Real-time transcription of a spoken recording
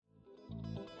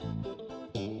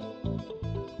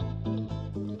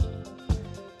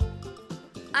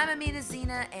I'm Amina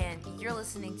Zena, and you're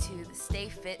listening to the Stay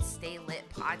Fit, Stay Lit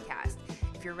podcast.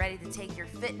 If you're ready to take your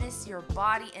fitness, your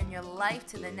body, and your life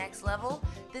to the next level,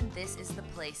 then this is the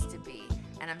place to be.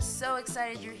 And I'm so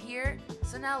excited you're here,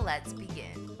 so now let's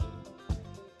begin.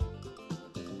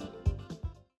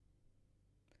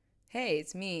 Hey,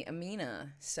 it's me,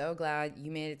 Amina. So glad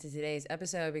you made it to today's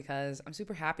episode because I'm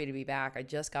super happy to be back. I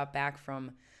just got back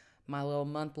from my little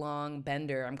month-long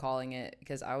bender, I'm calling it,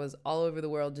 because I was all over the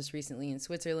world just recently in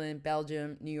Switzerland,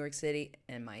 Belgium, New York City,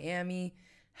 and Miami,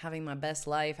 having my best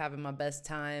life, having my best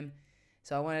time.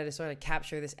 So I wanted to sort of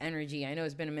capture this energy. I know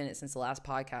it's been a minute since the last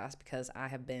podcast because I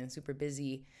have been super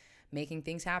busy making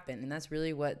things happen, and that's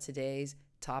really what today's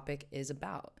topic is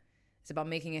about. It's about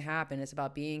making it happen. It's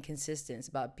about being consistent. It's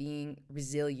about being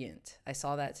resilient. I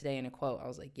saw that today in a quote. I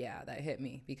was like, yeah, that hit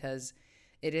me because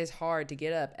it is hard to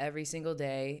get up every single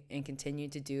day and continue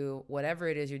to do whatever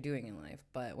it is you're doing in life.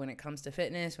 But when it comes to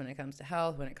fitness, when it comes to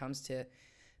health, when it comes to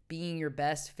being your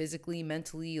best physically,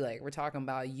 mentally, like we're talking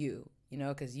about you,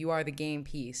 because you are the game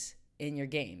piece in your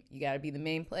game. You got to be the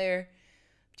main player,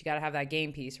 but you got to have that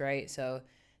game piece, right? So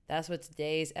that's what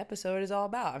today's episode is all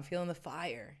about. I'm feeling the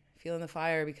fire.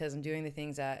 Because I'm doing the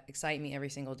things that excite me every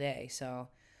single day. So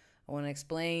I want to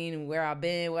explain where I've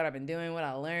been, what I've been doing, what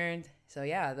I learned. So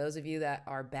yeah, those of you that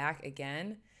are back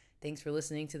again, thanks for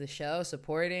listening to the show,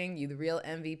 supporting you, the real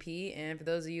MVP. And for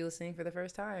those of you listening for the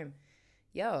first time,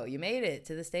 yo, you made it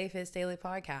to the Stay Fit, Stay Lit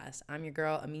podcast. I'm your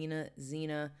girl, Amina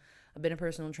Zena. I've been a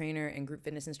personal trainer and group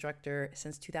fitness instructor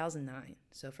since 2009.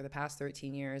 So for the past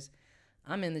 13 years,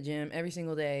 I'm in the gym every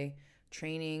single day,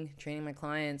 training my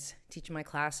clients, teaching my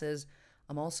classes.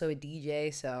 I'm also a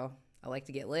DJ, so I like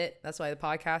to get lit. That's why the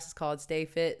podcast is called Stay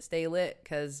Fit, Stay Lit,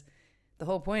 because the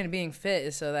whole point of being fit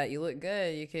is so that you look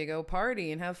good. You could go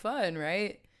party and have fun,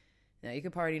 right? Now, you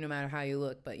could party no matter how you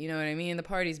look, but you know what I mean? The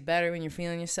party's better when you're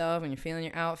feeling yourself, when you're feeling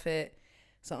your outfit.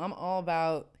 So I'm all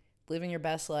about living your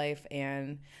best life,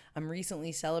 and I'm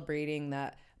recently celebrating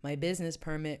that my business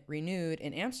permit renewed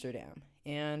in Amsterdam.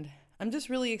 And I'm just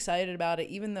really excited about it,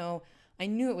 even though I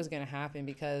knew it was going to happen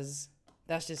because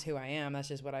that's just who I am. That's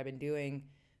just what I've been doing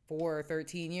for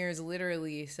 13 years,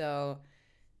 literally. So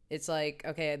it's like,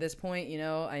 okay, at this point,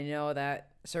 I know that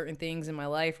certain things in my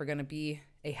life are going to be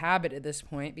a habit at this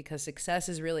point because success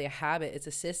is really a habit. It's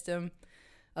a system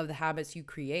of the habits you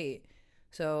create.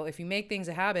 So if you make things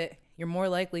a habit, you're more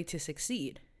likely to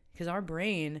succeed because our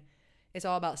brain, it's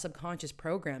all about subconscious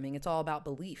programming. It's all about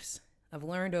beliefs. I've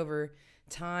learned over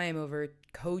time, over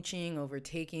coaching, over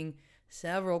taking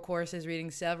several courses,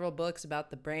 reading several books about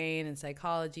the brain and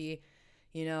psychology.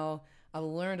 I've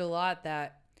learned a lot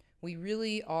that we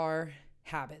really are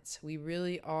habits. We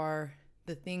really are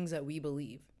the things that we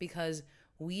believe because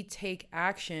we take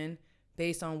action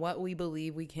based on what we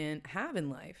believe we can have in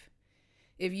life.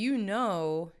 If you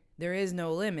know there is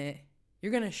no limit,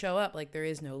 you're going to show up like there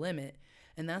is no limit.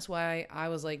 And that's why I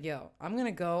was like, yo, I'm going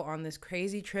to go on this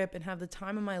crazy trip and have the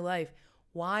time of my life.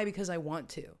 Why? Because I want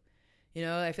to.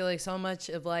 I feel like so much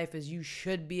of life is you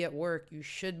should be at work. You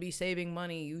should be saving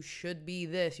money. You should be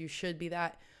this. You should be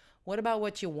that. What about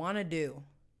what you want to do?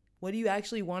 What do you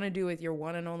actually want to do with your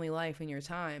one and only life and your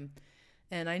time?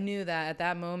 And I knew that at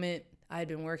that moment, I had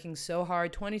been working so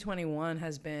hard. 2021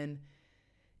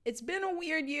 it's been a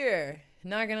weird year.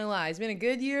 Not going to lie. It's been a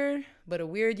good year, but a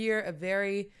weird year, a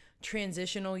very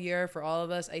transitional year for all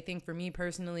of us. I think for me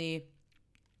personally,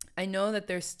 I know that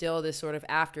there's still this sort of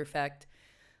after effect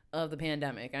of the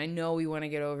pandemic. I know we want to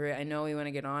get over it. I know we want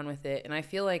to get on with it. And I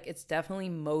feel like it's definitely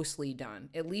mostly done.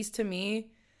 At least to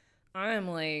me, I am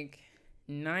like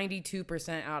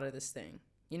 92% out of this thing.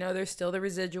 There's still the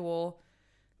residual.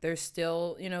 There's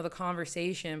still, the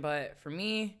conversation. But for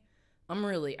me, I'm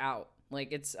really out.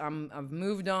 Like I've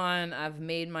moved on. I've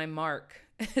made my mark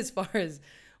as far as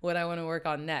what I want to work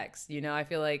on next. I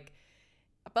felt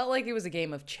like it was a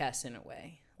game of chess in a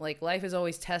way. Like life is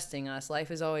always testing us.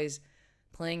 Life is always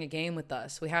playing a game with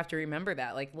us. We have to remember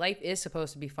that. Like life is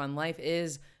supposed to be fun. Life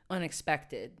is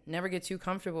unexpected. Never get too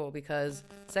comfortable because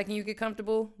the second you get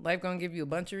comfortable, life gonna give you a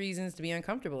bunch of reasons to be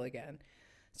uncomfortable again.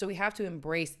 So we have to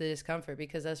embrace the discomfort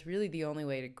because that's really the only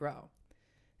way to grow.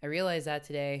 I realized that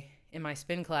today in my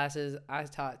spin classes. I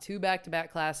taught 2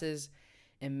 back-to-back classes,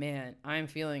 and man, I'm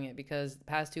feeling it because the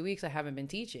past 2 weeks I haven't been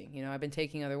teaching. I've been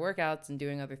taking other workouts and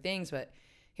doing other things, but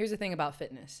here's the thing about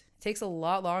fitness. It takes a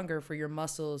lot longer for your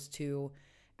muscles to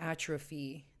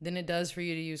atrophy than it does for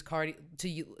you to use cardio.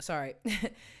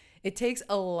 It takes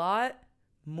a lot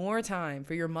more time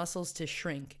for your muscles to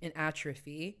shrink and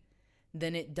atrophy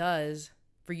than it does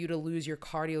for you to lose your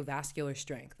cardiovascular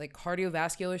strength. Like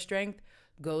cardiovascular strength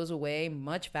goes away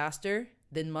much faster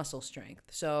than muscle strength.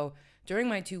 So during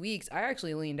my 2 weeks, I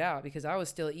actually leaned out because I was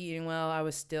still eating well. I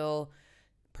was still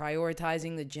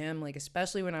prioritizing the gym, like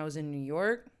especially when I was in New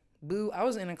York. Boo, I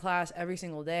was in a class every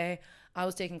single day. I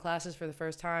was taking classes for the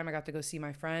first time. I got to go see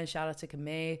my friend. Shout out to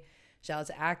Kamei. Shout out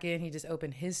to Akin. He just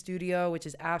opened his studio, which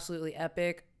is absolutely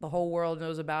epic. The whole world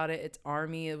knows about it. It's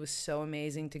Army. It was so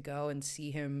amazing to go and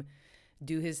see him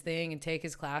do his thing and take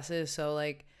his classes. So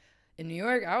like in New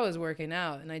York, I was working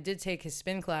out and I did take his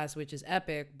spin class, which is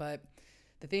epic. But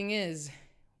the thing is,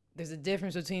 there's a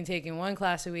difference between taking one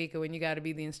class a week and when you got to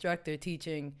be the instructor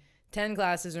teaching 10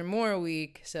 classes or more a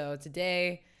week. So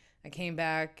today I came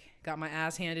back, got my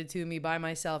ass handed to me by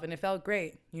myself, and it felt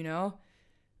great, you know?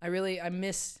 I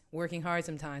miss working hard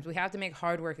sometimes. We have to make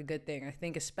hard work a good thing. I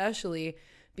think especially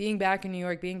being back in New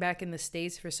York, being back in the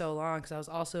States for so long, because I was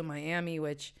also in Miami,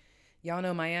 which y'all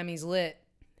know Miami's lit,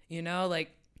 you know?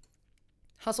 Like,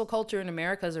 hustle culture in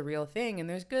America is a real thing, and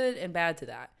there's good and bad to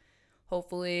that.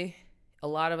 Hopefully, a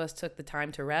lot of us took the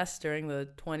time to rest during the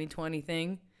 2020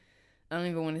 thing. I don't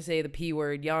even want to say the P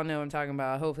word. Y'all know what I'm talking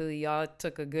about. Hopefully, y'all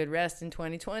took a good rest in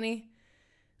 2020.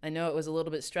 I know it was a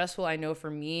little bit stressful. I know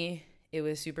for me, it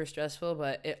was super stressful,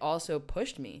 but it also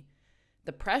pushed me.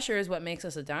 The pressure is what makes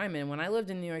us a diamond. When I lived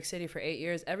in New York City for 8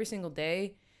 years, every single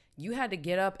day, you had to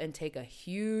get up and take a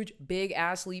huge, big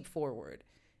ass leap forward.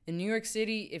 In New York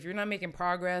City, if you're not making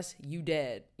progress, you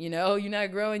dead. You know, you're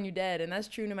not growing, you dead. And that's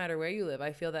true no matter where you live.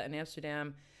 I feel that in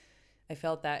Amsterdam. I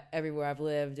felt that everywhere I've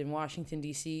lived, in Washington,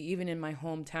 D.C., even in my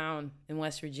hometown in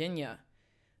West Virginia.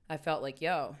 I felt like,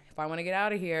 yo, if I want to get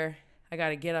out of here, I got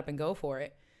to get up and go for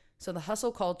it. So the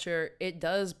hustle culture, it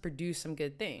does produce some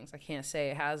good things. I can't say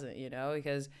it hasn't, you know,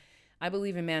 because I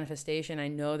believe in manifestation. I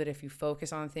know that if you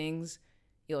focus on things,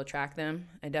 you'll attract them.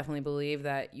 I definitely believe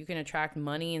that you can attract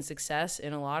money and success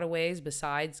in a lot of ways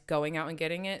besides going out and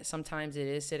getting it. Sometimes it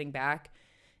is sitting back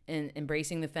and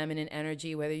embracing the feminine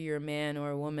energy, whether you're a man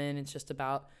or a woman. It's just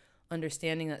about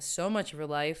understanding that so much of your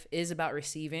life is about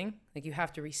receiving. Like you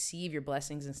have to receive your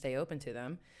blessings and stay open to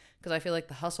them. Because I feel like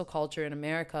the hustle culture in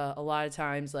America, a lot of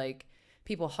times, like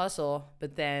people hustle,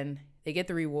 but then they get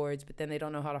the rewards, but then they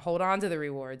don't know how to hold on to the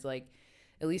rewards. Like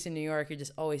at least in New York, you're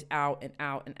just always out and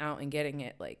out and out and getting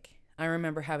it. Like I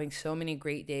remember having so many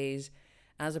great days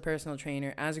as a personal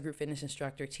trainer, as a group fitness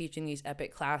instructor, teaching these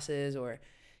epic classes or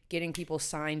getting people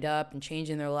signed up and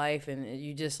changing their life. And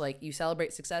you just like, you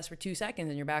celebrate success for 2 seconds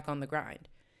and you're back on the grind.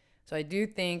 So I do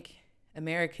think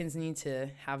Americans need to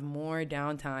have more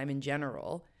downtime in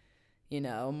general, you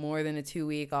know, more than a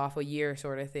 2-week off a year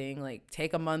sort of thing. Like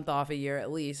take a month off a year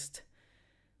at least.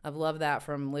 I've loved that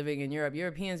from living in Europe.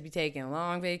 Europeans be taking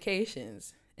long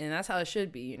vacations, and that's how it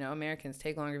should be. You know, Americans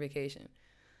take longer vacation.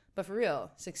 But for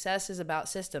real, success is about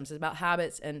systems. It's about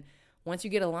habits. And once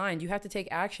you get aligned, you have to take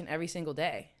action every single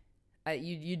day.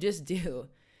 You just do.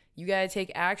 You got to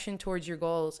take action towards your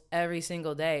goals every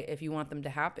single day if you want them to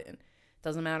happen.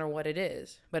 Doesn't matter what it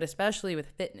is, but especially with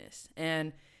fitness.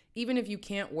 And even if you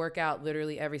can't work out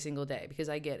literally every single day, because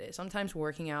I get it. Sometimes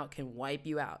working out can wipe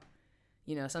you out.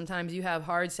 You know, sometimes you have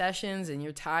hard sessions and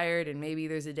you're tired, and maybe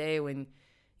there's a day when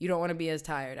you don't want to be as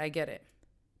tired. I get it.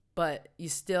 But you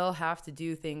still have to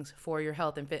do things for your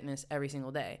health and fitness every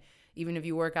single day. Even if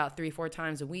you work out 3-4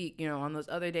 times a week, you know, on those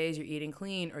other days you're eating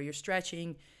clean or you're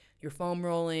stretching, you're foam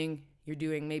rolling, you're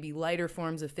doing maybe lighter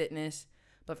forms of fitness.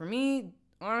 But for me,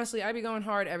 honestly, I be going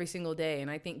hard every single day. And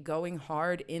I think going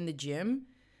hard in the gym,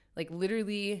 like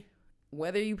literally,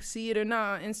 whether you see it or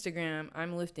not on Instagram,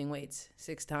 I'm lifting weights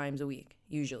 6 times a week,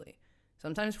 usually.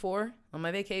 Sometimes 4. On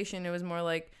my vacation, it was more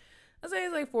like, I'd say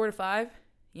it's like 4 to 5.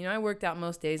 You know, I worked out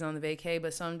most days on the vacay,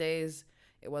 but some days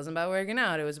it wasn't about working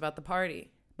out. It was about the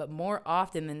party. But more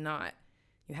often than not,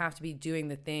 you have to be doing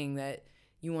the thing that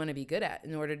you want to be good at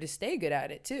in order to stay good at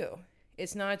it too.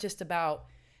 It's not just about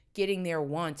getting there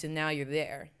once and now you're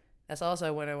there. That's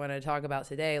also what I want to talk about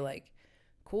today. Like,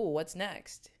 cool, what's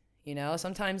next? You know,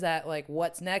 sometimes that like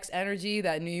what's next energy,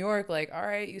 that New York, like, all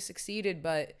right, you succeeded,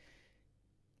 but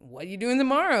what are you doing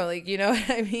tomorrow? Like, you know what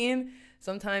I mean?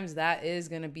 Sometimes that is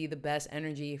going to be the best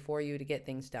energy for you to get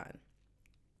things done.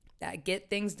 That get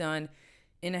things done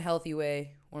in a healthy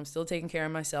way, where I'm still taking care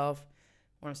of myself,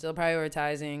 where I'm still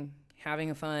prioritizing,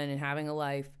 having fun and having a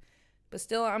life, but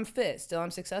still I'm fit, still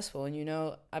I'm successful. And you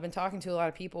know, I've been talking to a lot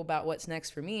of people about what's next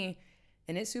for me,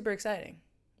 and it's super exciting.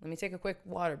 Let me take a quick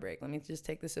water break. Let me just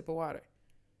take this sip of water.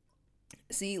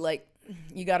 See, like,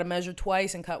 you got to measure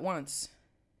twice and cut once,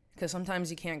 because sometimes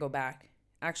you can't go back.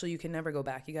 Actually, you can never go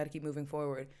back. You got to keep moving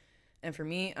forward. And for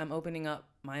me, I'm opening up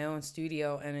my own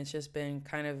studio, and it's just been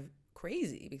kind of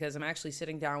crazy because I'm actually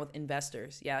sitting down with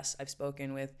investors. Yes, I've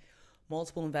spoken with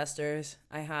multiple investors.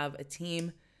 I have a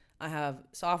team. I have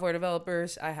software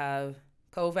developers. I have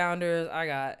co-founders, I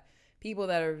got people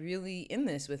that are really in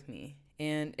this with me.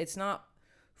 And it's not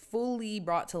fully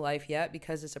brought to life yet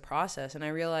because it's a process. And I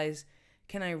realize,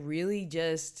 can I really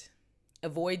just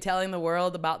avoid telling the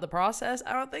world about the process?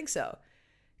 I don't think so.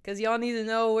 Because y'all need to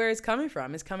know where it's coming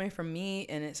from. It's coming from me,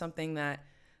 and it's something that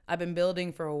I've been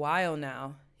building for a while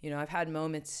now. I've had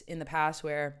moments in the past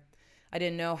where I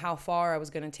didn't know how far I was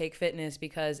going to take fitness,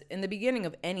 because in the beginning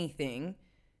of anything,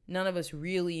 none of us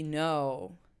really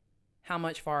know how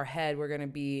much far ahead we're going to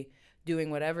be doing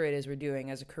whatever it is we're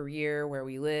doing as a career, where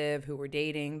we live, who we're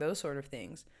dating, those sort of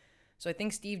things. So I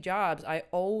think Steve Jobs, I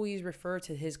always refer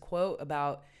to his quote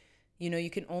about,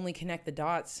 you can only connect the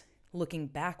dots looking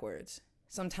backwards.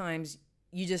 Sometimes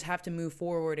you just have to move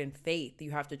forward in faith.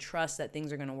 You have to trust that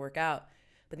things are going to work out.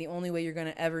 But the only way you're going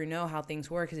to ever know how things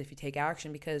work is if you take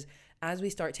action, because as we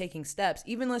start taking steps,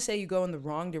 even let's say you go in the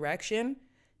wrong direction,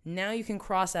 now you can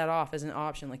cross that off as an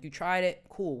option. Like, you tried it,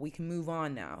 cool, we can move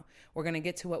on now. We're going to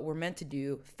get to what we're meant to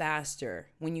do faster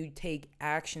when you take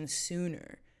action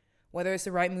sooner, whether it's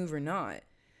the right move or not.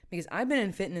 Because I've been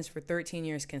in fitness for 13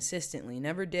 years consistently,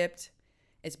 never dipped.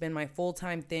 It's been my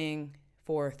full-time thing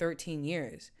for 13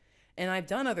 years. And I've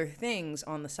done other things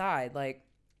on the side. Like,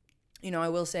 I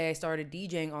will say I started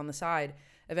DJing on the side.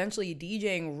 Eventually,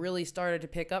 DJing really started to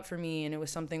pick up for me, and it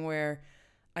was something where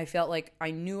I felt like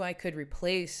I knew I could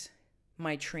replace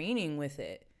my training with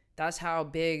it. That's how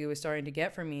big it was starting to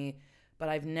get for me. But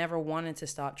I've never wanted to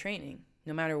stop training.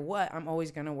 No matter what, I'm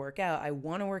always going to work out. I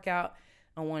want to work out.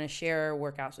 I want to share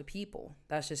workouts with people.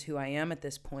 That's just who I am at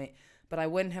this point. But I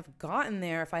wouldn't have gotten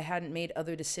there if I hadn't made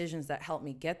other decisions that helped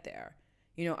me get there.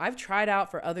 I've tried out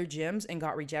for other gyms and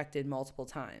got rejected multiple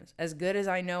times. As good as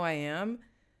I know I am,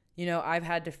 I've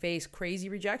had to face crazy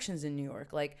rejections in New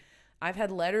York. Like, I've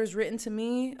had letters written to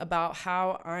me about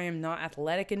how I am not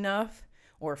athletic enough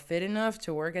or fit enough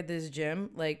to work at this gym.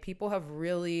 Like,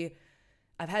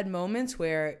 I've had moments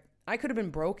where I could have been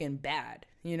broken bad.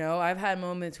 I've had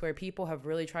moments where people have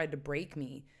really tried to break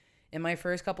me. In my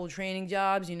first couple of training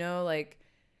jobs, like,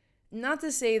 not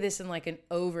to say this in like an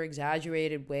over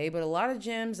exaggerated way, but a lot of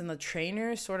gyms and the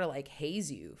trainers sort of like haze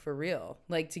you for real,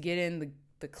 like to get in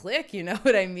the clique, you know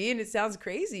what I mean? It sounds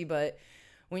crazy, but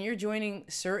when you're joining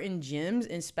certain gyms,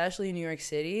 especially in New York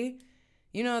City,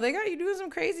 they got you doing some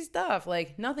crazy stuff.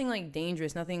 Like, nothing like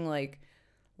dangerous, nothing like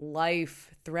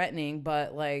life threatening,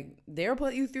 but like they'll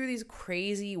put you through these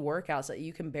crazy workouts that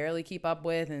you can barely keep up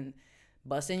with, and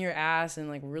busting your ass and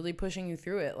like really pushing you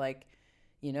through it. Like,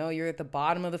 you're at the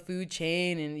bottom of the food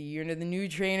chain, and you're the new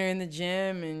trainer in the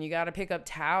gym, and you got to pick up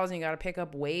towels, and you got to pick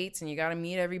up weights, and you got to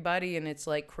meet everybody. And it's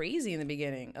like crazy in the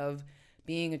beginning of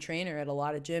being a trainer at a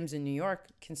lot of gyms in New York,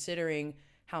 considering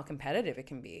how competitive it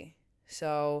can be.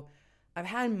 So I've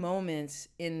had moments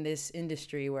in this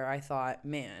industry where I thought,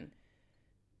 man,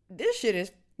 this shit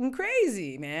is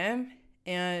crazy, man.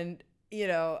 And,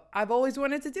 I've always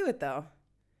wanted to do it though.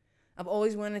 I've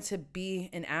always wanted to be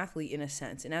an athlete in a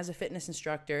sense. And as a fitness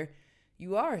instructor,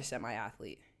 you are a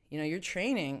semi-athlete. You're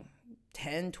training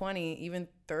 10, 20, even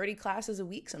 30 classes a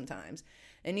week sometimes.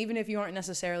 And even if you aren't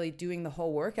necessarily doing the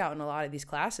whole workout in a lot of these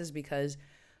classes, because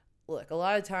look, a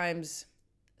lot of times,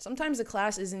 sometimes the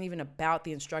class isn't even about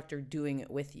the instructor doing it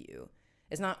with you.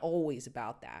 It's not always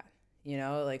about that.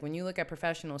 Like when you look at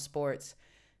professional sports,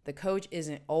 the coach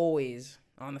isn't always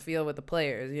on the field with the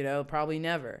players, probably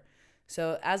never.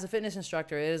 So as a fitness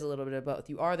instructor, it is a little bit of both.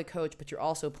 You are the coach, but you're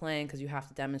also playing because you have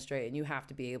to demonstrate and you have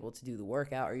to be able to do the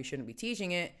workout, or you shouldn't be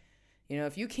teaching it.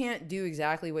 If you can't do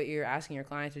exactly what you're asking your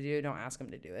client to do, don't ask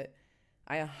them to do it.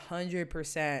 I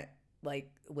 100%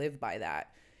 live by that.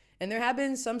 And there have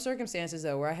been some circumstances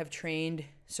though where I have trained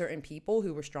certain people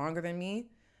who were stronger than me,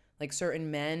 like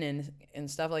certain men and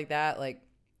stuff like that. Like,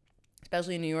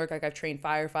 especially in New York, like I've trained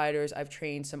firefighters, I've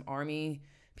trained some army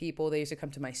people. They used to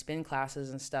come to my spin classes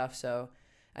and stuff. So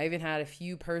I even had a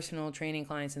few personal training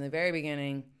clients in the very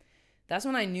beginning. That's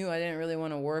when I knew I didn't really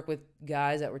want to work with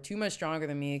guys that were too much stronger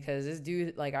than me, because this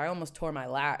dude, like, I almost tore my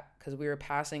lat because we were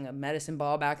passing a medicine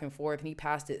ball back and forth, and he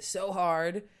passed it so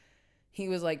hard. He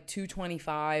was like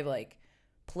 225, like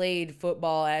played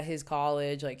football at his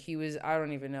college. Like, he was, I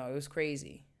don't even know. It was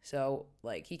crazy. So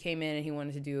like he came in and he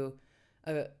wanted to do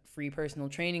a free personal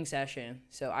training session.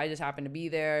 So I just happened to be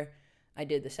there. I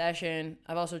did the session.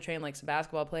 I've also trained like some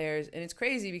basketball players, and it's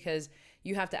crazy because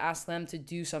you have to ask them to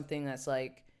do something that's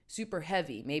like super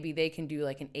heavy. Maybe they can do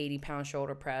like an 80-pound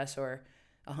shoulder press or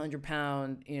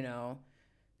 100-pound,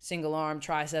 single arm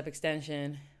tricep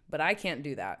extension, but I can't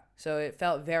do that. So it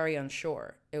felt very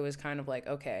unsure. It was kind of like,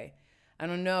 okay, I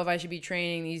don't know if I should be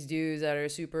training these dudes that are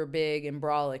super big and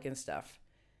brolic and stuff.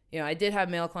 I did have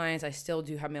male clients. I still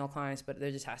do have male clients, but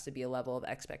there just has to be a level of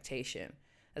expectation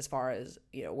as far as,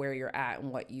 where you're at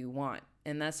and what you want.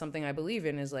 And that's something I believe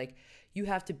in, is like, you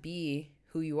have to be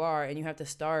who you are, and you have to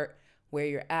start where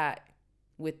you're at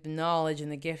with the knowledge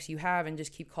and the gifts you have, and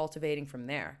just keep cultivating from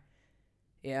there.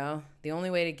 The only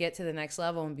way to get to the next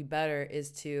level and be better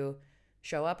is to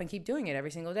show up and keep doing it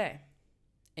every single day.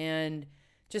 And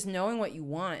just knowing what you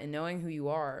want and knowing who you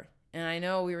are. And I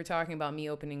know we were talking about me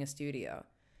opening a studio,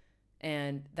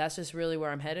 and that's just really where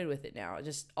I'm headed with it now.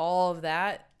 Just all of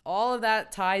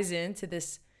that ties into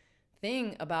this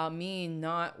thing about me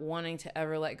not wanting to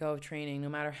ever let go of training, no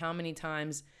matter how many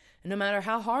times, and no matter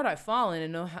how hard I've fallen,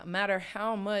 and no matter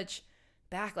how much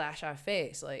backlash I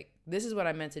face. Like, this is what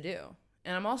I'm meant to do.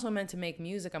 And I'm also meant to make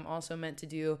music. I'm also meant to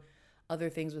do other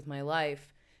things with my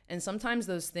life. And sometimes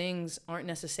those things aren't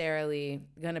necessarily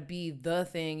going to be the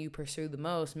thing you pursue the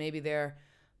most. Maybe they're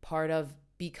part of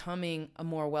becoming a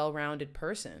more well-rounded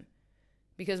person.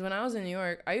 Because when I was in New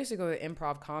York, I used to go to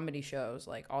improv comedy shows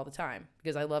like all the time,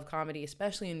 because I love comedy,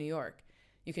 especially in New York.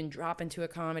 You can drop into a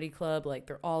comedy club, like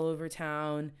they're all over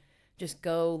town. Just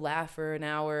go laugh for an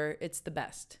hour. It's the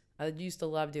best. I used to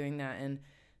love doing that. And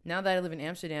now that I live in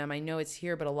Amsterdam, I know it's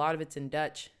here, but a lot of it's in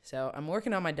Dutch. So I'm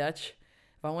working on my Dutch.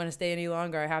 If I want to stay any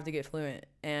longer, I have to get fluent.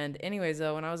 And anyways,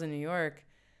 though, when I was in New York,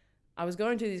 I was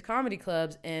going to these comedy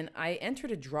clubs, and I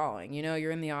entered a drawing.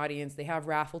 You're in the audience. They have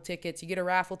raffle tickets. You get a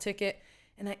raffle ticket.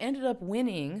 And I ended up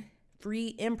winning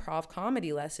free improv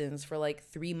comedy lessons for like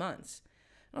 3 months.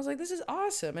 And I was like, this is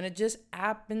awesome. And it just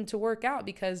happened to work out,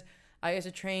 because I used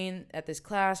to train at this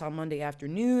class on Monday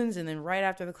afternoons. And then right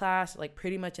after the class, like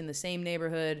pretty much in the same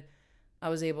neighborhood, I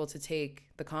was able to take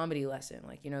the comedy lesson.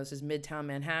 Like, this is Midtown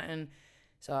Manhattan.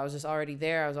 So I was just already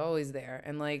there. I was always there.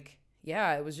 And like,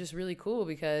 yeah, it was just really cool,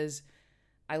 because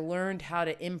I learned how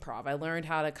to improv. I learned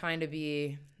how to kind of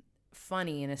be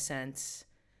funny in a sense.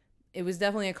 It was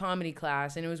definitely a comedy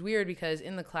class. And it was weird, because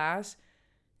in the class,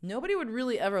 nobody would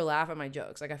really ever laugh at my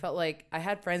jokes. Like, I felt like I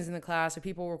had friends in the class, and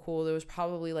people were cool. There was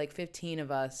probably like 15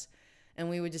 of us. And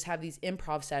we would just have these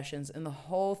improv sessions. And the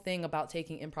whole thing about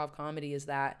taking improv comedy is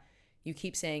that you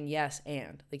keep saying yes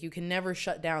and. Like, you can never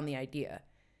shut down the idea.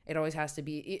 It always has to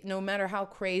be, no matter how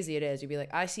crazy it is, you'd be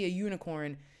like, I see a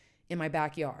unicorn in my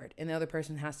backyard. And the other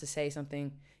person has to say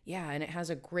something, yeah, and it has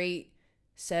a great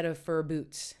set of fur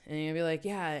boots. And you'll be like,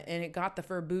 yeah, and it got the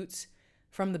fur boots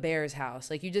from the bear's house.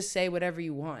 Like, you just say whatever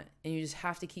you want, and you just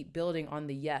have to keep building on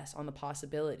the yes, on the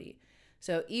possibility.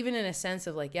 So even in a sense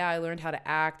of like, yeah, I learned how to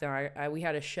act, and we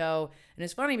had a show. And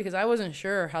it's funny, because I wasn't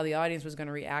sure how the audience was going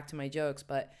to react to my jokes,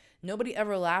 but nobody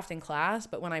ever laughed in class.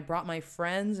 But when I brought my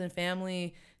friends and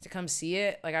family to come see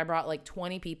it, like I brought like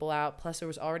 20 people out, plus there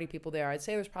was already people there. I'd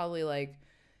say there was probably like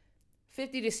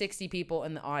 50 to 60 people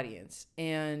in the audience,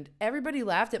 and everybody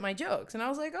laughed at my jokes. And I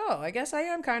was like, oh, I guess I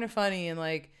am kind of funny. And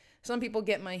like, some people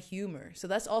get my humor. So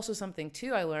that's also something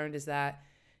too I learned, is that,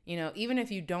 even if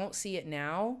you don't see it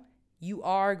now, you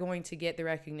are going to get the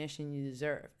recognition you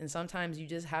deserve. And sometimes you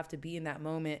just have to be in that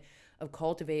moment of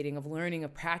cultivating, of learning,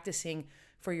 of practicing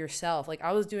for yourself. Like,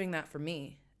 I was doing that for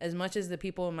me. As much as the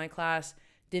people in my class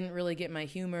didn't really get my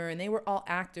humor, and they were all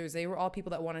actors, they were all people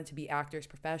that wanted to be actors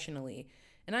professionally.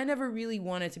 And I never really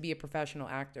wanted to be a professional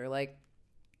actor. Like,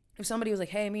 if somebody was like,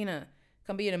 hey, Mina,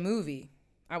 come be in a movie,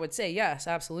 I would say yes,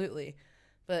 absolutely.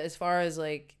 But as far as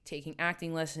like taking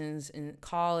acting lessons in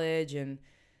college, and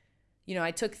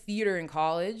I took theater in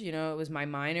college, it was my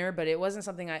minor, but it wasn't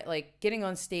something I like. Getting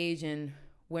on stage and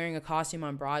wearing a costume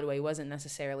on Broadway wasn't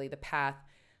necessarily the path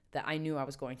that I knew I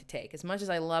was going to take. As much as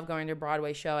I love going to a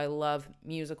Broadway show, I love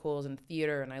musicals and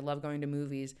theater, and I love going to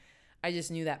movies, I just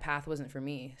knew that path wasn't for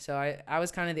me. So I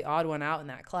was kind of the odd one out in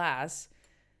that class.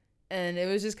 And it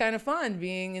was just kind of fun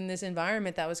being in this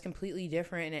environment that was completely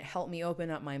different, and it helped me open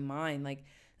up my mind. Like,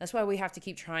 that's why we have to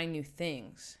keep trying new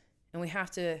things. And we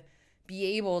have to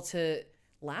be able to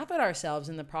laugh at ourselves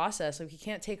in the process. Like, we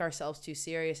can't take ourselves too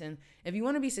serious. And if you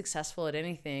want to be successful at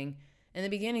anything, in the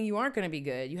beginning, you aren't going to be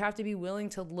good. You have to be willing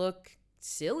to look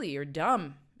silly or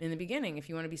dumb in the beginning if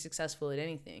you want to be successful at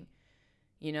anything.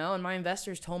 And my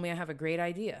investors told me I have a great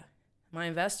idea. My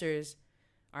investors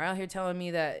are out here telling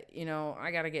me that,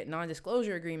 I got to get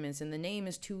non-disclosure agreements, and the name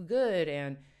is too good,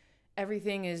 and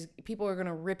everything is, people are going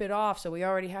to rip it off. So we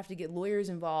already have to get lawyers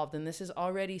involved. And this is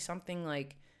already something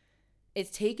like,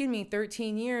 it's taken me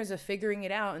 13 years of figuring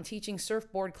it out and teaching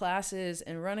surfboard classes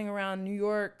and running around New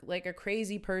York like a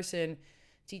crazy person,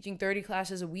 teaching 30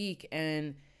 classes a week.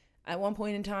 And at one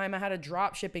point in time, I had a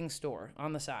drop shipping store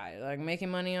on the side, like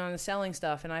making money on selling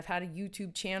stuff. And I've had a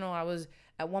YouTube channel. I was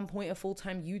at one point a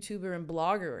full-time YouTuber and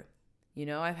blogger.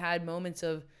 I've had moments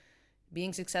of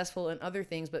being successful in other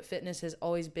things, but fitness has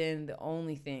always been the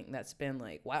only thing that's been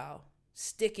like, wow,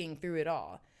 sticking through it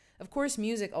all. Of course,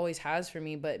 music always has for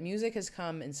me, but music has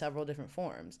come in several different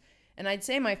forms. And I'd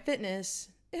say my fitness,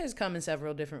 it has come in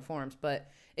several different forms, but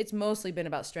it's mostly been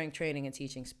about strength training and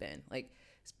teaching spin. Like,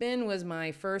 spin was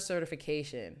my first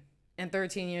certification. And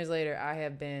 13 years later, I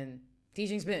have been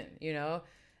teaching spin, you know?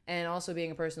 And also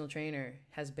being a personal trainer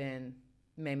has been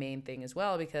my main thing as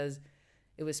well, because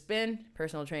it was spin,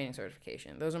 personal training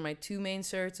certification. Those are my two main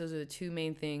certs. Those are the two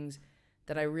main things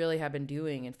that I really have been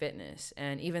doing in fitness.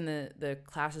 And even the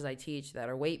classes I teach that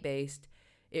are weight-based,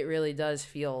 it really does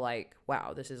feel like,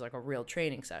 wow, this is like a real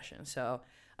training session. So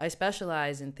I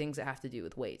specialize in things that have to do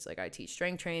with weights. Like I teach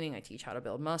strength training, I teach how to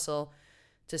build muscle.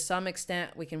 To some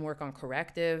extent, we can work on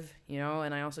corrective, you know,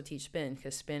 and I also teach spin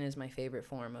because spin is my favorite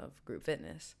form of group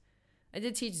fitness. I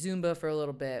did teach Zumba for a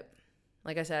little bit.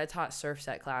 Like I said, I taught surf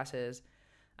set classes.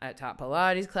 I taught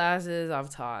Pilates classes. I've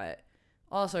taught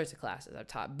all sorts of classes. I've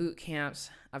taught boot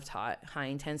camps. I've taught high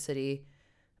intensity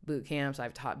boot camps.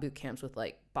 I've taught boot camps with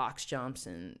like box jumps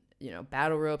and, you know,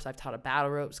 battle ropes. I've taught a battle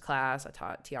ropes class. I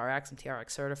taught TRX. I'm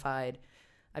TRX certified.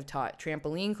 I've taught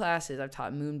trampoline classes. I've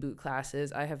taught moon boot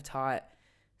classes. I have taught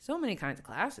so many kinds of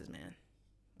classes, man.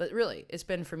 But really, it's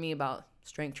been for me about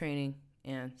strength training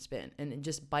and spin and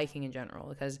just biking in general,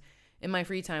 because in my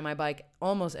free time, I bike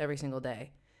almost every single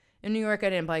day. In New York, I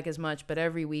didn't bike as much, but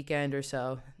every weekend or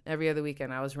so, every other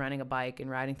weekend, I was renting a bike and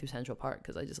riding through Central Park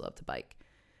because I just love to bike.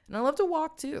 And I love to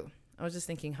walk too. I was just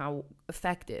thinking how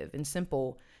effective and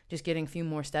simple just getting a few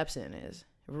more steps in is.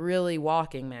 Really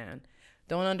walking, man.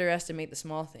 Don't underestimate the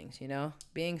small things, you know?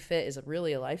 Being fit is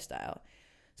really a lifestyle.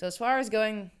 So as far as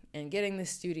going and getting this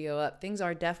studio up, things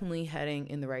are definitely heading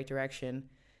in the right direction.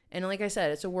 And like I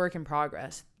said, it's a work in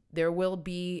progress. There will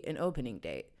be an opening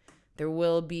date. There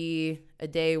will be a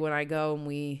day when I go and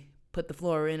we put the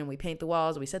floor in and we paint the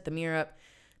walls, we set the mirror up.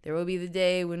 There will be the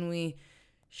day when we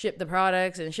ship the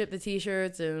products and ship the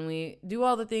t-shirts and we do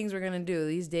all the things we're going to do.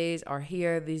 These days are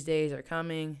here. These days are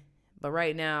coming. But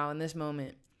right now, in this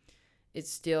moment,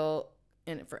 it's still,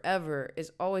 and forever,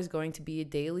 is always going to be a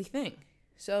daily thing.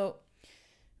 So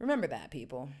remember that,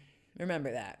 people.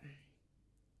 Remember that.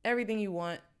 Everything you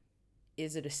want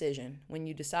is a decision. When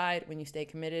you decide, when you stay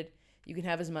committed, you can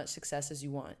have as much success as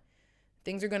you want.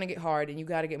 Things are going to get hard, and you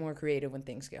got to get more creative when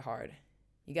things get hard.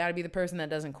 You got to be the person that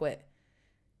doesn't quit.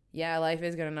 Yeah, life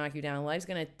is going to knock you down. Life's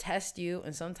going to test you,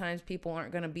 and sometimes people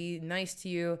aren't going to be nice to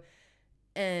you,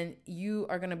 and you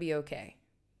are going to be okay.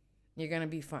 You're going to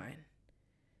be fine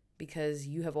because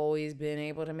you have always been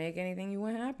able to make anything you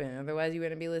want happen. Otherwise, you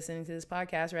wouldn't be listening to this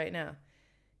podcast right now.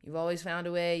 You've always found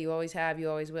a way. You always have. You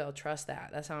always will. Trust that.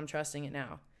 That's how I'm trusting it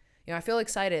now. You know, I feel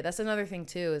excited. That's another thing,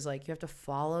 too, is like you have to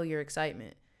follow your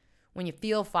excitement. When you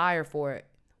feel fire for it,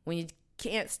 when you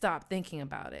can't stop thinking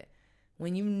about it,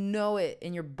 when you know it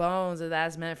in your bones that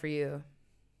that's meant for you,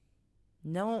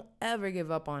 don't ever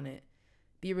give up on it.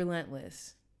 Be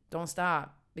relentless. Don't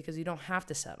stop, because you don't have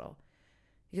to settle.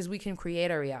 Because we can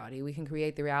create our reality. We can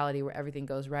create the reality where everything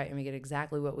goes right and we get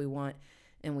exactly what we want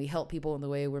and we help people in the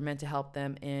way we're meant to help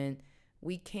them, and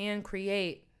we can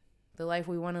create the life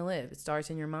we want to live. It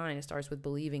starts in your mind. It starts with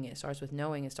believing it. It starts with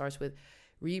knowing. It starts with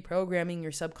reprogramming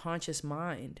your subconscious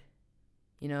mind.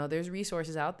 You know, there's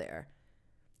resources out there.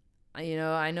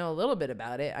 I know a little bit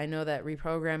about it. I know that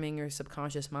reprogramming your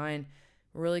subconscious mind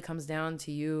really comes down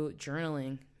to you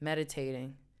journaling,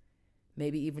 meditating,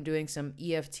 maybe even doing some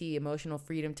EFT, emotional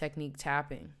freedom technique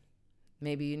tapping.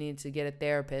 Maybe you need to get a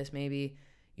therapist. Maybe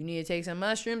you need to take some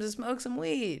mushrooms and smoke some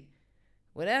weed.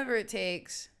 Whatever it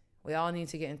takes, we all need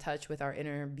to get in touch with our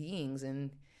inner beings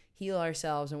and heal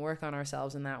ourselves and work on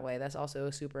ourselves in that way. That's also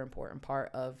a super important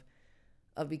part of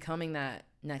becoming that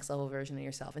next level version of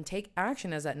yourself, and take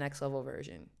action as that next level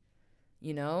version.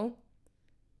 You know,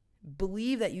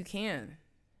 believe that you can,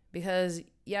 because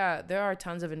yeah, there are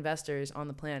tons of investors on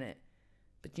the planet,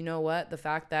 but you know what? The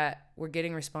fact that we're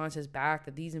getting responses back,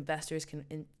 that these investors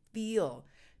can feel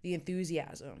the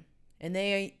enthusiasm, and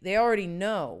they already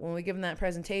know when we give them that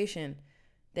presentation,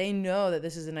 they know that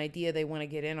this is an idea they want to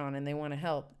get in on and they want to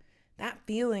help. That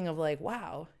feeling of like,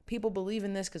 wow, people believe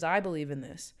in this because I believe in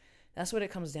this. That's what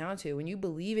it comes down to. When you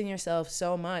believe in yourself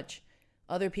so much,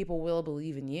 other people will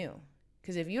believe in you.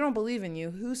 Because if you don't believe in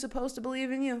you, who's supposed to believe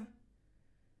in you?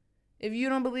 If you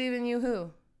don't believe in you,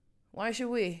 who? Why should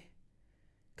we?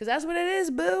 Because that's what it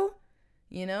is, boo.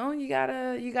 You know, you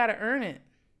gotta earn it.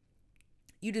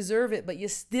 You deserve it, but you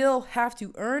still have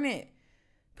to earn it.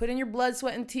 Put in your blood,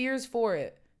 sweat, and tears for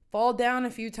it. Fall down a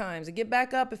few times and get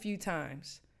back up a few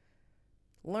times.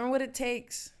 Learn what it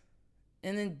takes.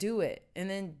 And then do it. And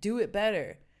then do it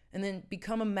better. and then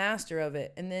become a master of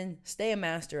it, and then stay a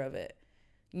master of it.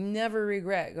 You never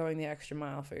regret going the extra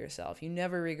mile for yourself. You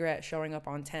never regret showing up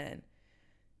on 10.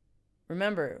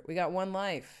 Remember, we got one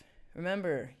life.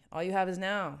 Remember, all you have is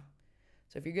now.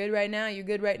 So if you're good right now, you're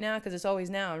good right now because it's always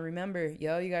now. And remember, you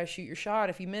got to shoot your shot.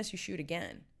 If you miss, you shoot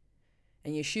again.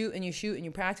 And you shoot and you shoot and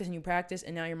you practice,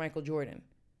 and now you're Michael Jordan.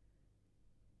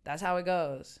 That's how it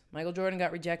goes. Michael Jordan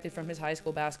got rejected from his high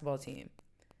school basketball team.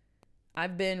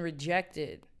 I've been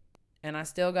rejected, and I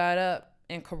still got up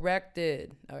and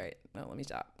corrected. All right, no, let me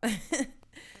stop.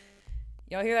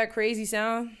 Y'all hear that crazy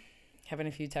sound? Having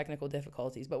a few technical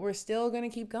difficulties, but we're still going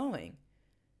to keep going.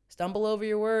 Stumble over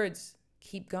your words.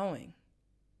 Keep going.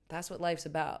 That's what life's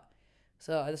about.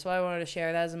 So that's why I wanted to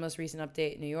share. That is the most recent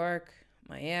update. New York,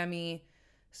 Miami,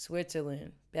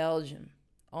 Switzerland, Belgium,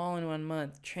 all in 1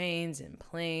 month. Trains and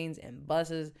planes and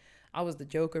buses. I was the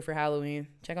Joker for Halloween.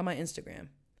 Check out my Instagram,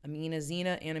 Amina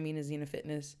Zena and Amina Zena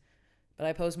Fitness. But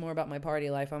I post more about my party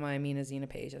life on my Amina Zena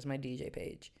page. That's my DJ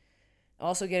page.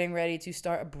 Also getting ready to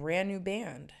start a brand new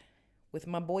band with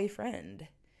my boyfriend.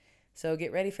 So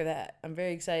get ready for that. I'm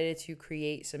very excited to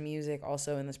create some music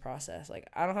also in this process. Like,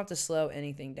 I don't have to slow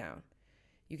anything down.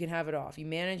 You can have it all. If you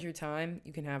manage your time,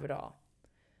 you can have it all.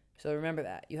 So remember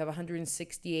that. You have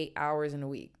 168 hours in a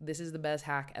week. This is the best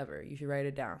hack ever. You should write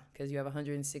it down because you have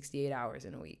 168 hours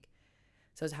in a week.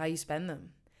 So it's how you spend them.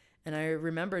 And I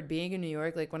remembered being in New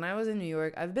York. Like, when I was in New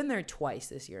York, I've been there twice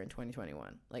this year in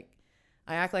 2021. Like,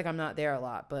 I act like I'm not there a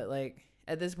lot, but like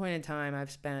at this point in time,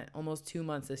 I've spent almost 2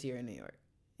 months this year in New York.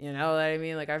 You know what I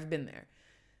mean? Like, I've been there.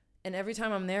 And every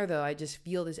time I'm there, though, I just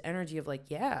feel this energy of like,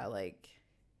 yeah, like,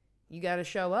 you got to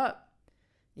show up.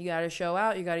 You got to show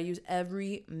out. You got to use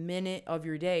every minute of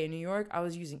your day. In New York, I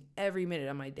was using every minute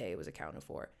of my day was accounted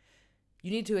for.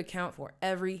 You need to account for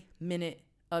every minute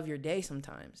of your day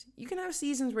sometimes. You can have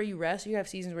seasons where you rest. You have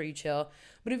seasons where you chill.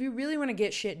 But if you really want to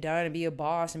get shit done and be a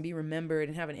boss and be remembered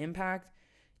and have an impact,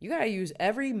 you got to use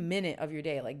every minute of your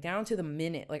day, like down to the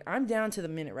minute. Like, I'm down to the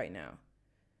minute right now.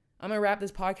 I'm going to wrap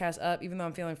this podcast up, even though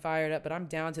I'm feeling fired up, but I'm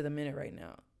down to the minute right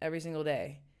now, every single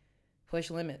day.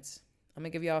 Push limits. I'm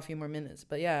going to give y'all a few more minutes.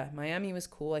 But yeah, Miami was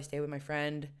cool. I stayed with my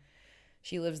friend.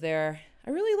 She lives there.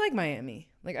 I really like Miami.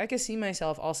 Like, I could see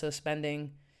myself also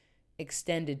spending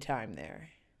extended time there.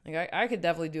 Like, I could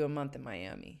definitely do a month in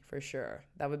Miami, for sure.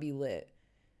 That would be lit.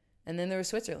 And then there was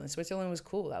Switzerland. Switzerland was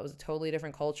cool. That was a totally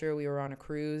different culture. We were on a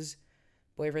cruise.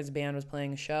 Boyfriend's band was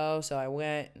playing a show, so I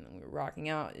went and we were rocking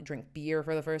out, drink beer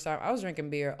for the first time. I was drinking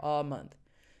beer all month.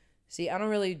 See, I don't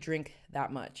really drink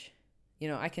that much. You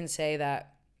know, I can say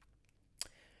that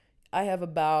I have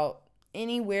about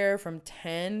anywhere from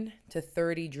 10 to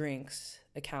 30 drinks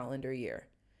a calendar year.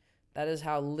 That is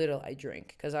how little I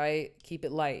drink because I keep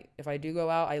it light. If I do go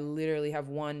out, I literally have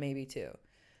one, maybe two.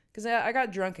 Because I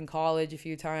got drunk in college a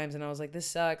few times and I was like, this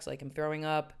sucks. Like, I'm throwing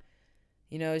up.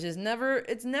 You know, it's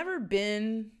never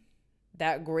been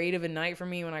that great of a night for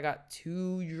me when I got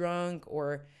too drunk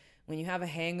or when you have a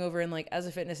hangover. And like, as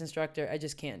a fitness instructor, I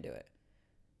just can't do it.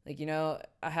 Like, you know,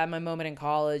 I had my moment in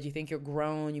college. You think you're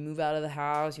grown, you move out of the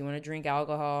house, you want to drink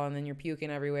alcohol, and then you're puking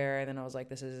everywhere. And then I was like,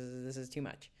 this is too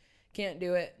much. Can't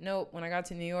do it. Nope. When I got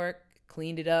to New York,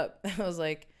 cleaned it up. I was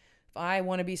like, if I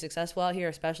want to be successful out here,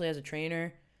 especially as a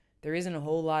trainer, there isn't a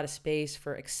whole lot of space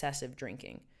for excessive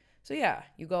drinking. So yeah,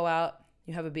 you go out,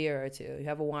 you have a beer or two, you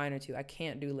have a wine or two. I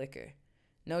can't do liquor.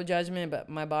 No judgment, but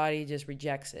my body just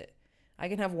rejects it. I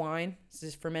can have wine. This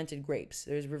is fermented grapes.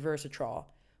 There's resveratrol.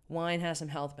 Wine has some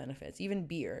health benefits. Even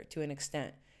beer, to an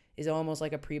extent, is almost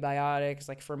like a prebiotic. It's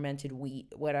like fermented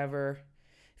wheat, whatever.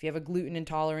 If you have a gluten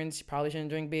intolerance, you probably shouldn't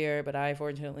drink beer, but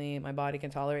fortunately, my body can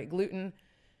tolerate gluten.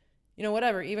 You know,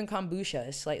 whatever. Even kombucha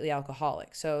is slightly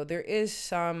alcoholic. So there is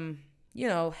some, you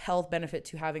know, health benefit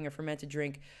to having a fermented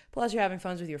drink. Plus, you're having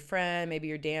fun with your friend. Maybe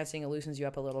you're dancing. It loosens you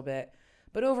up a little bit.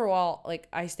 But overall, like,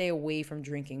 I stay away from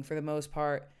drinking for the most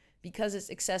part because it's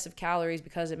excessive calories,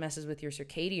 because it messes with your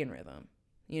circadian rhythm.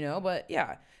 You know, but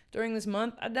yeah, during this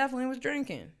month, I definitely was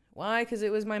drinking. Why? Because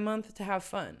it was my month to have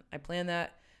fun. I planned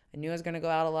that. I knew I was going to go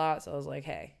out a lot. So I was like,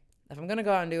 hey, if I'm going to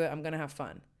go out and do it, I'm going to have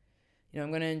fun. You know,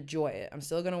 I'm going to enjoy it. I'm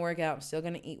still going to work out. I'm still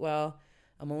going to eat well.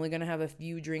 I'm only going to have a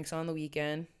few drinks on the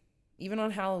weekend. Even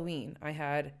on Halloween, I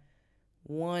had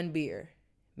one beer,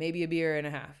 maybe a beer and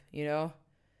a half, you know.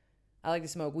 I like to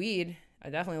smoke weed. I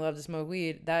definitely love to smoke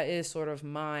weed. That is sort of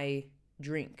my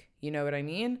drink. You know what I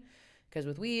mean? Because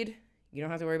with weed, you don't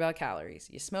have to worry about calories.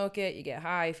 You smoke it, you get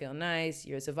high, feel nice,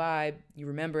 it's a vibe, you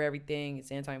remember everything,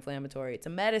 it's anti-inflammatory. It's a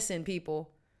medicine,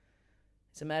 people.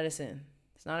 It's a medicine.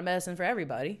 It's not a medicine for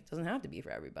everybody. It doesn't have to be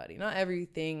for everybody. Not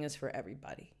everything is for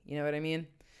everybody. You know what I mean?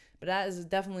 But that is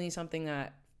definitely something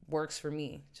that works for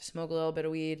me. Just smoke a little bit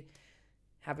of weed,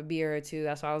 have a beer or two.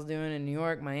 That's what I was doing in New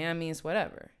York, Miami, it's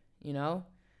whatever, you know?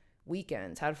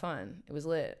 Weekends, had fun. It was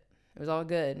lit. It was all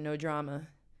good, no drama.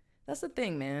 That's the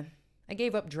thing, man. I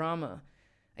gave up drama.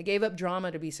 I gave up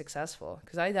drama to be successful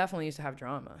because I definitely used to have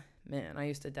drama. Man, I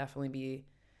used to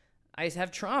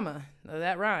have trauma.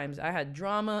 That rhymes. I had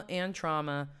drama and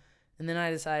trauma, and then I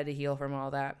decided to heal from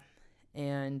all that.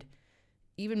 And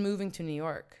even moving to New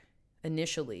York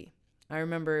initially, I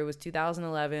remember it was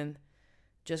 2011,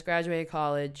 just graduated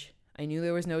college. I knew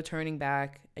there was no turning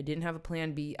back. I didn't have a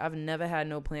plan B. I've never had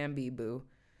no plan B, boo.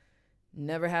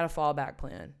 Never had a fallback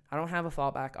plan. I don't have a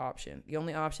fallback option. The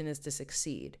only option is to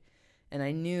succeed. And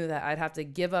I knew that I'd have to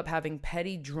give up having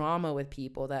petty drama with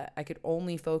people, that I could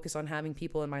only focus on having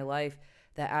people in my life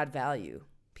that add value,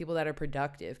 people that are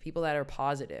productive, people that are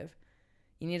positive.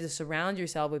 You need to surround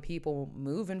yourself with people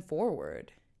moving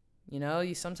forward. You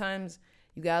know, sometimes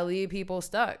you got to leave people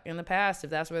stuck in the past if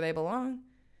that's where they belong.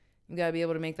 You got to be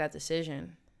able to make that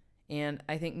decision. And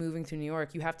I think moving to New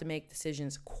York, you have to make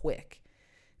decisions quick.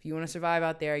 If you want to survive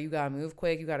out there, you got to move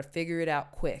quick. You got to figure it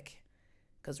out quick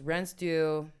because rent's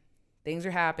due. Things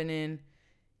are happening.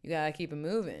 You got to keep it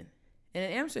moving. And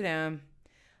in Amsterdam,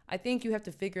 I think you have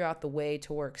to figure out the way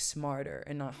to work smarter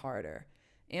and not harder.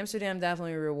 Amsterdam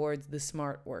definitely rewards the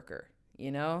smart worker,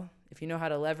 you know? If you know how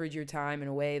to leverage your time in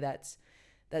a way that's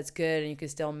good and you can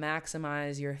still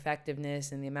maximize your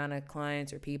effectiveness and the amount of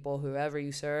clients or people, whoever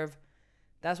you serve,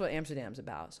 that's what Amsterdam's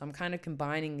about. So I'm kind of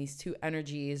combining these two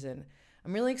energies, and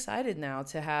I'm really excited now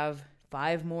to have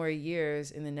 5 more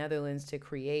years in the Netherlands to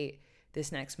create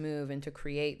this next move and to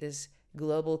create this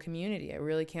global community. I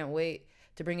really can't wait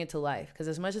to bring it to life because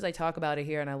as much as I talk about it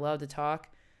here and I love to talk,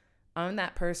 I'm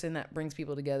that person that brings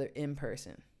people together in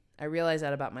person. I realize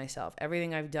that about myself.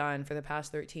 Everything I've done for the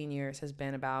past 13 years has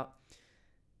been about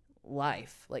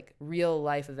life, like real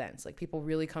life events. Like people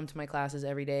really come to my classes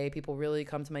every day. People really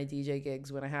come to my DJ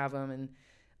gigs when I have them. And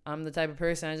I'm the type of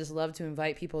person, I just love to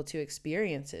invite people to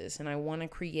experiences. And I want to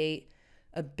create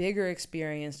a bigger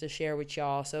experience to share with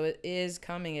y'all. So it is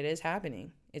coming. It is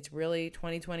happening. It's really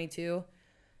 2022.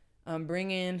 I'm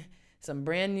bringing some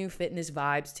brand new fitness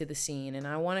vibes to the scene. And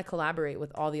I want to collaborate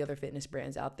with all the other fitness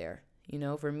brands out there. You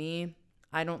know, for me,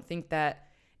 I don't think that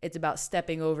it's about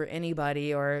stepping over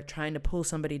anybody or trying to pull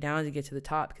somebody down to get to the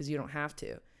top because you don't have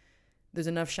to. There's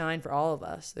enough shine for all of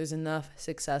us. There's enough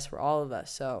success for all of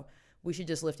us. So we should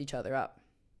just lift each other up.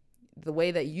 The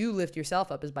way that you lift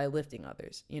yourself up is by lifting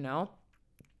others, you know?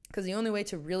 Because the only way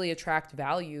to really attract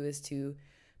value is to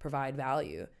provide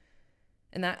value.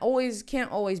 And that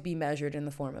can't always be measured in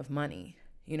the form of money.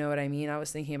 You know what I mean? I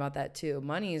was thinking about that too.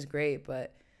 Money is great,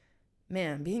 but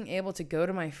man, being able to go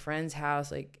to my friend's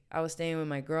house, like I was staying with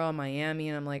my girl in Miami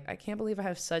and I'm like, I can't believe I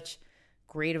have such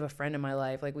great of a friend in my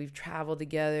life. Like we've traveled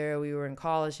together. We were in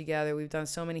college together. We've done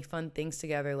so many fun things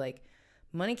together. Like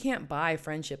money can't buy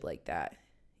friendship like that.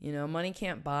 You know, money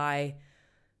can't buy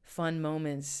fun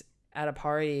moments at a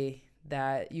party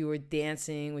that you were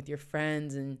dancing with your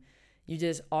friends and you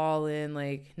just all in.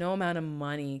 Like no amount of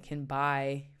money can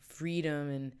buy freedom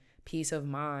and peace of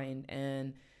mind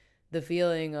and the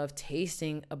feeling of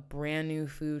tasting a brand new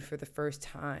food for the first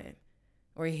time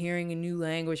or hearing a new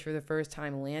language for the first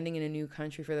time, landing in a new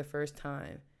country for the first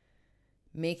time,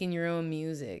 making your own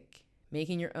music,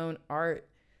 making your own art,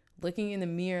 looking in the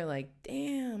mirror like,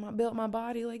 damn, I built my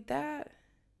body like that.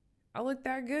 I look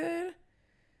that good.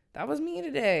 That was me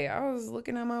today. I was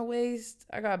looking at my waist.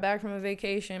 I got back from a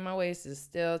vacation. My waist is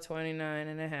still 29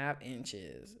 and a half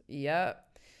inches. Yep.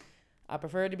 I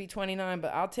prefer to be 29,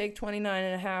 but I'll take 29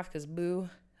 and a half because, boo,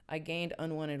 I gained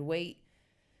unwanted weight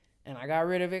and I got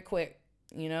rid of it quick.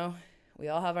 You know, we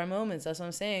all have our moments. That's what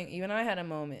I'm saying. Even I had a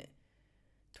moment.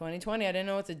 2020, I didn't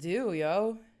know what to do,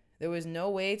 yo. There was no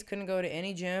weights, couldn't go to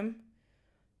any gym.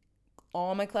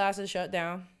 All my classes shut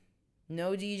down.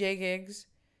 No DJ gigs.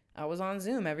 I was on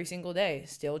Zoom every single day,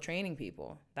 still training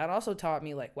people. That also taught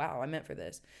me like, wow, I'm meant for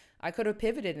this. I could have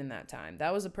pivoted in that time.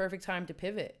 That was the perfect time to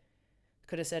pivot.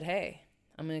 Could have said, hey,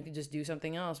 I'm going to just do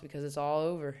something else because it's all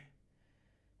over.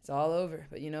 It's all over.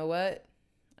 But you know what?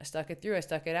 I stuck it through. I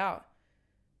stuck it out.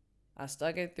 I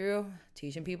stuck it through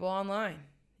teaching people online.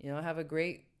 You know, I have a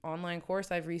great online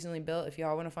course I've recently built. If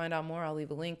y'all want to find out more, I'll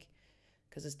leave a link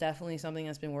because it's definitely something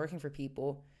that's been working for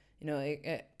people. You know,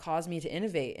 it caused me to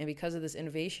innovate. And because of this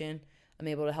innovation, I'm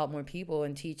able to help more people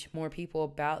and teach more people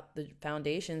about the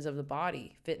foundations of the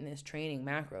body, fitness, training,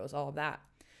 macros, all of that.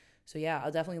 So yeah,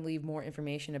 I'll definitely leave more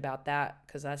information about that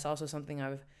because that's also something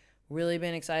I've really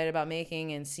been excited about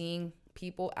making and seeing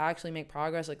people actually make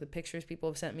progress. Like the pictures people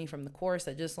have sent me from the course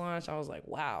that just launched, I was like,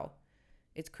 wow,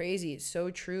 it's crazy. It's so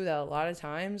true that a lot of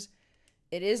times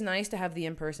it is nice to have the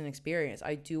in-person experience.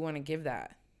 I do want to give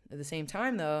that. At the same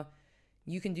time, though,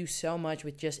 you can do so much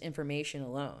with just information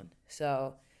alone.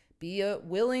 So be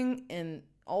willing and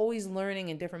always learning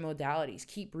in different modalities.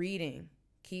 Keep reading,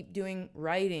 keep doing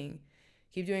writing,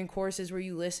 keep doing courses where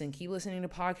you listen, keep listening to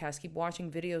podcasts, keep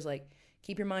watching videos. Like,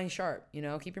 keep your mind sharp,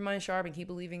 keep your mind sharp and keep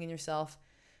believing in yourself.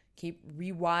 Keep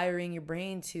rewiring your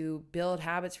brain to build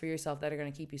habits for yourself that are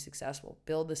going to keep you successful.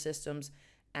 Build the systems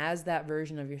as that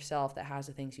version of yourself that has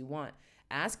the things you want.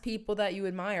 Ask people that you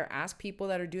admire. Ask people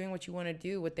that are doing what you want to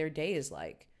do, what their day is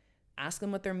like. Ask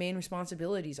them what their main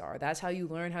responsibilities are. That's how you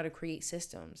learn how to create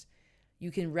systems.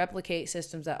 You can replicate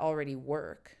systems that already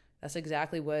work. That's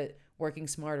exactly what working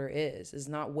smarter is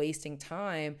not wasting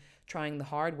time trying the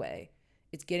hard way.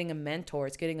 It's getting a mentor.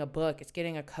 It's getting a book. It's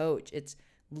getting a coach. It's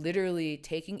literally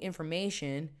taking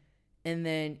information and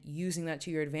then using that to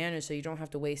your advantage so you don't have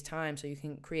to waste time, so you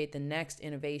can create the next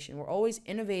innovation. We're always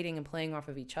innovating and playing off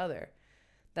of each other.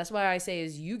 That's why I say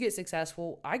as you get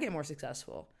successful, I get more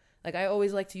successful. Like, I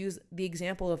always like to use the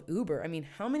example of Uber. I mean,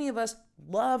 how many of us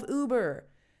love Uber?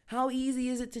 How easy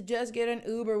is it to just get an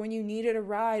Uber when you needed a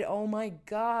ride? Oh my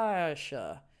gosh.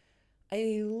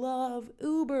 I love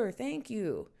Uber. Thank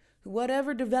you.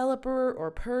 Whatever developer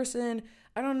or person,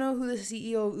 I don't know who the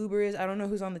CEO of Uber is. I don't know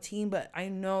who's on the team, but I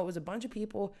know it was a bunch of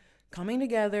people coming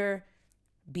together,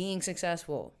 being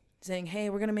successful, saying, hey,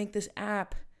 we're going to make this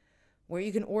app where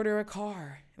you can order a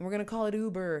car and we're going to call it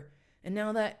Uber. And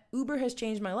now that Uber has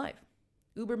changed my life.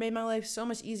 Uber made my life so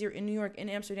much easier in New York, in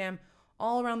Amsterdam,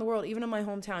 all around the world. Even in my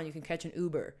hometown, you can catch an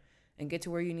Uber and get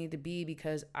to where you need to be,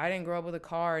 because I didn't grow up with a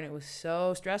car and it was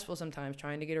so stressful sometimes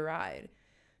trying to get a ride.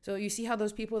 So you see how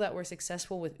those people that were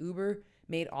successful with Uber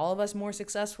made all of us more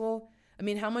successful? I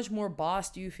mean, how much more boss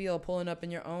do you feel pulling up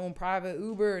in your own private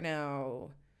Uber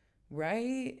now,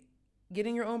 right?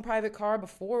 Getting your own private car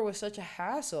before was such a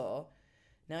hassle.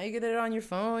 Now you get it on your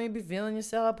phone, you be feeling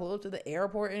yourself, pull up to the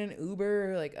airport in an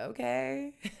Uber, like,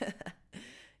 okay.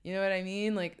 You know what I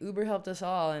mean? Like, Uber helped us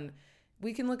all, and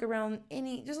we can look around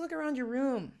just look around your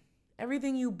room.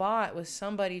 Everything you bought was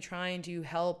somebody trying to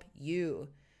help you,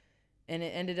 and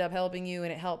it ended up helping you,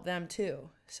 and it helped them too.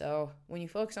 So when you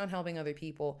focus on helping other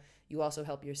people, you also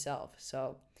help yourself.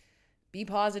 So be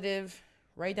positive,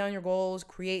 write down your goals,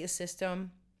 create a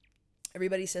system.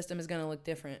 Everybody's system is going to look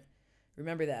different.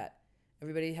 Remember that.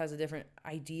 Everybody has a different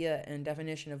idea and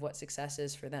definition of what success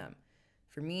is for them.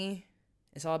 For me,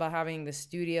 it's all about having the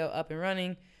studio up and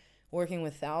running, working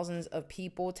with thousands of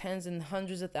people, tens and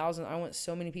hundreds of thousands. I want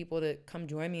so many people to come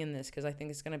join me in this because I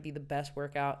think it's going to be the best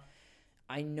workout.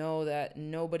 I know that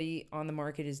nobody on the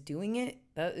market is doing it.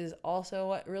 That is also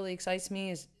what really excites me,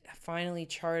 is finally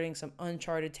charting some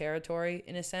uncharted territory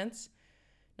in a sense.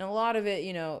 Now, a lot of it,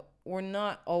 we're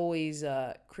not always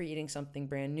creating something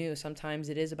brand new. Sometimes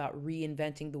it is about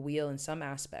reinventing the wheel in some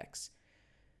aspects.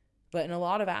 But in a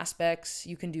lot of aspects,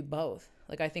 you can do both.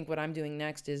 Like, I think what I'm doing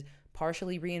next is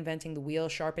partially reinventing the wheel,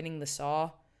 sharpening the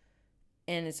saw.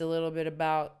 And it's a little bit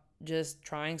about just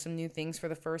trying some new things for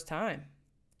the first time.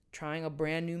 Trying a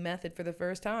brand new method for the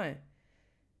first time.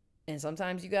 And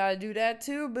sometimes you got to do that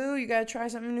too, boo. You got to try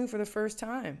something new for the first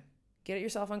time. Get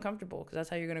yourself uncomfortable, because that's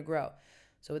how you're going to grow.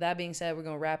 So with that being said, we're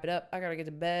going to wrap it up. I got to get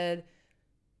to bed.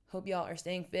 Hope y'all are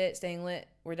staying fit, staying lit.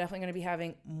 We're definitely going to be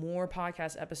having more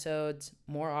podcast episodes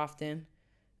more often.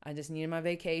 I just needed my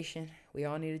vacation. We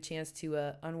all need a chance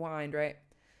to unwind, right?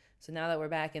 So now that we're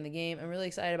back in the game, I'm really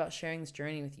excited about sharing this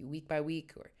journey with you week by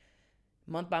week or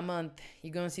month by month.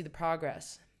 You're going to see the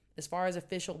progress. As far as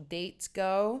official dates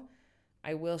go,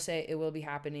 I will say it will be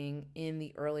happening in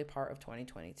the early part of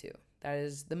 2022. That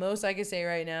is the most I can say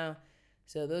right now.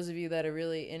 So those of you that are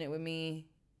really in it with me,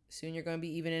 soon you're going to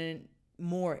be even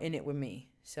more in it with me.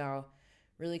 So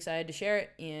really excited to share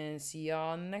it, and see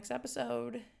y'all in the next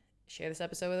episode. Share this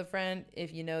episode with a friend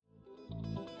if you know.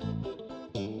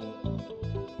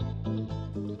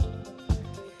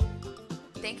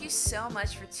 Thank you so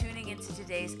much for tuning into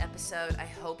today's episode. I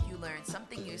hope you learned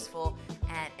something useful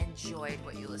and enjoyed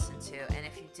what you listened to. And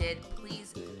if you did,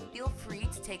 please feel free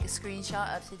to take a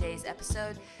screenshot of today's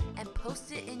episode and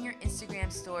post it in your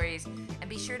Instagram stories. And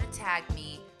be sure to tag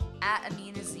me at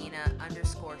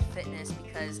AminaZina_fitness,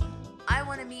 because I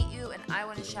want to meet you and I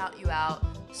want to shout you out.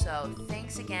 So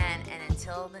thanks again, and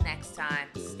until the next time,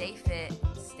 stay fit,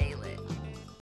 stay lit.